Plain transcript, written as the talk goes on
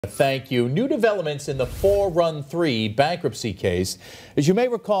Thank you. New developments in the 413 bankruptcy case. As you may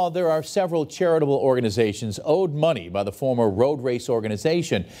recall, there are several charitable organizations owed money by the former road race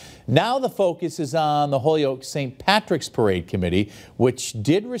organization. Now the focus is on the Holyoke St. Patrick's Parade Committee, which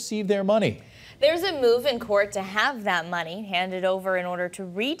did receive their money. There's a move in court to have that money handed over in order to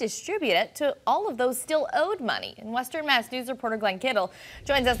redistribute it to all of those still owed money. And Western Mass News reporter Glenn Kittle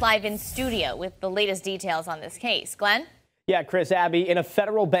joins us live in studio with the latest details on this case. Glenn? Yeah, Chris, Abby, in a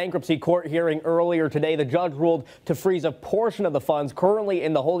federal bankruptcy court hearing earlier today, the judge ruled to freeze a portion of the funds currently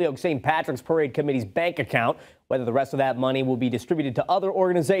in the Holyoke St. Patrick's Parade Committee's bank account. Whether the rest of that money will be distributed to other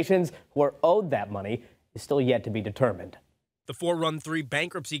organizations who are owed that money is still yet to be determined. The 413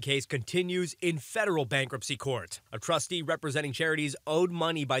 bankruptcy case continues in federal bankruptcy court. A trustee representing charities owed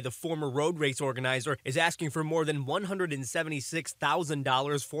money by the former road race organizer is asking for more than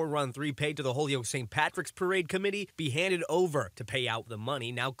 $176,000 413 paid to the Holyoke St. Patrick's Parade Committee be handed over to pay out the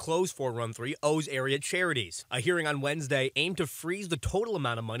money now closed 413 owes area charities. A hearing on Wednesday aimed to freeze the total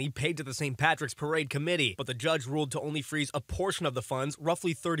amount of money paid to the St. Patrick's Parade Committee, but the judge ruled to only freeze a portion of the funds,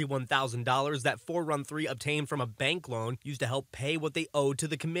 roughly $31,000, that 413 obtained from a bank loan used to help pay what they owed to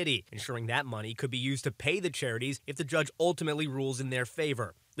the committee, ensuring that money could be used to pay the charities if the judge ultimately rules in their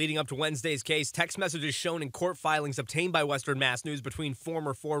favor. Leading up to Wednesday's case, text messages shown in court filings obtained by Western Mass News between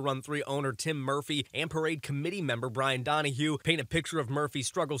former 413 owner Tim Murphy and parade committee member Brian Donahue paint a picture of Murphy's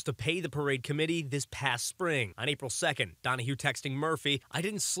struggles to pay the parade committee this past spring. On April 2nd, Donahue texting Murphy, "I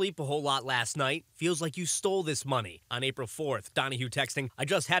didn't sleep a whole lot last night. Feels like you stole this money." On April 4th, Donahue texting, "I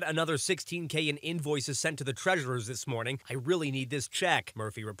just had another $16K in invoices sent to the treasurers this morning. I really need this check."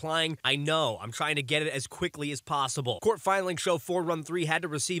 Murphy replying, "I know. I'm trying to get it as quickly as possible." Court filings show 413 had to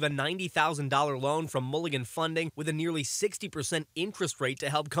receive a $90,000 loan from Mulligan Funding with a nearly 60% interest rate to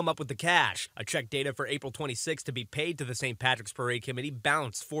help come up with the cash. A check dated for April 26 to be paid to the St. Patrick's Parade Committee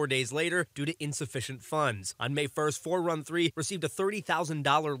bounced 4 days later due to insufficient funds. On May 1st, 413 received a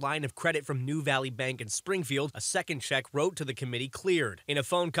 $30,000 line of credit from New Valley Bank in Springfield. A second check wrote to the committee cleared. In a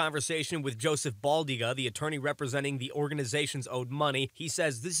phone conversation with Joseph Baldiga, the attorney representing the organization's owed money, he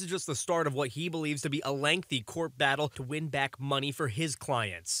says this is just the start of what he believes to be a lengthy court battle to win back money for his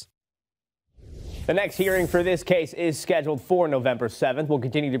clients. The next hearing for this case is scheduled for November 7th. We'll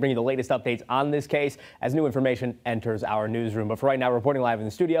continue to bring you the latest updates on this case as new information enters our newsroom. But for right now, reporting live in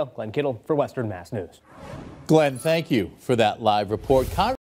the studio, Glenn Kittle for Western Mass News. Glenn, thank you for that live report.